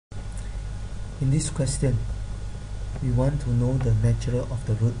In this question, we want to know the natural of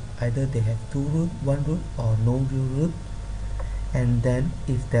the root. Either they have two root, one root, or no real root. And then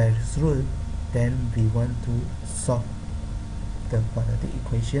if there is root, then we want to solve the quadratic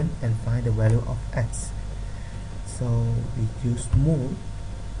equation and find the value of x. So we use mode,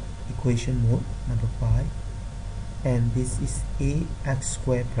 equation mode number 5, and this is ax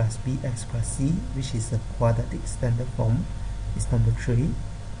squared plus bx plus c, which is the quadratic standard form, is number 3.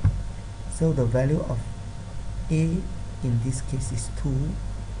 So the value of a in this case is 2,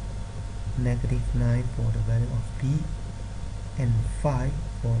 negative 9 for the value of b, and 5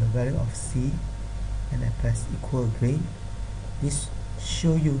 for the value of c, and I press equal again. This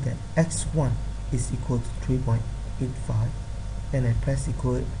show you that x1 is equal to 3.85. Then I press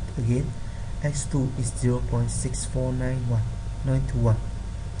equal again. X2 is 0.6491921.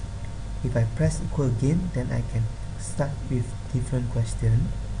 If I press equal again, then I can start with different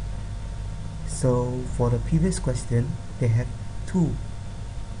question. So for the previous question, they have two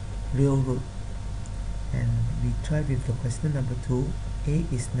real root, and we try with the question number 2. A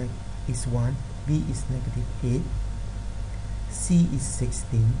is 1, B is negative 8, C is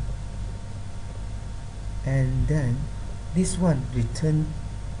 16, and then this one return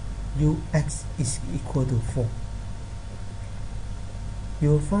you x is equal to 4.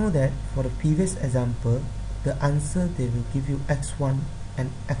 You will find that for the previous example, the answer they will give you x1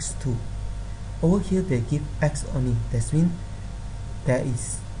 and x2. Over here they give x only. That means there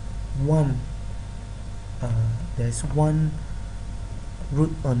is one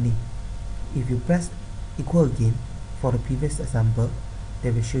root only. If you press equal again for the previous example,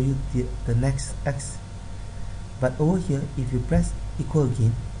 they will show you the next x. But over here, if you press equal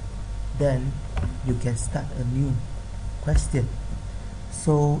again, then you can start a new question.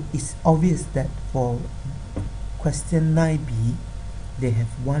 So it's obvious that for question 9b, they have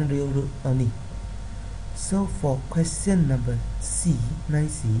one real root only. So for question number C,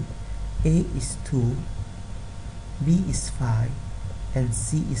 9c, A is 2, B is 5, and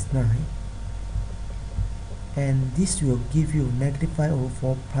C is 9. And this will give you negative 5 over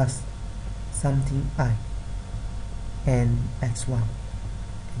 4 plus something I and x1.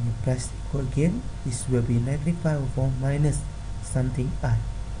 And you press equal again, this will be negative 5 over 4 minus something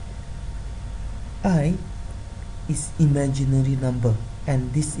I is imaginary number,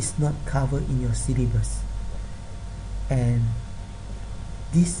 and this is not covered in your syllabus. And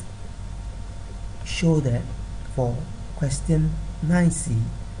this show that for question 9c,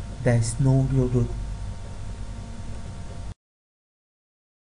 there is no real root.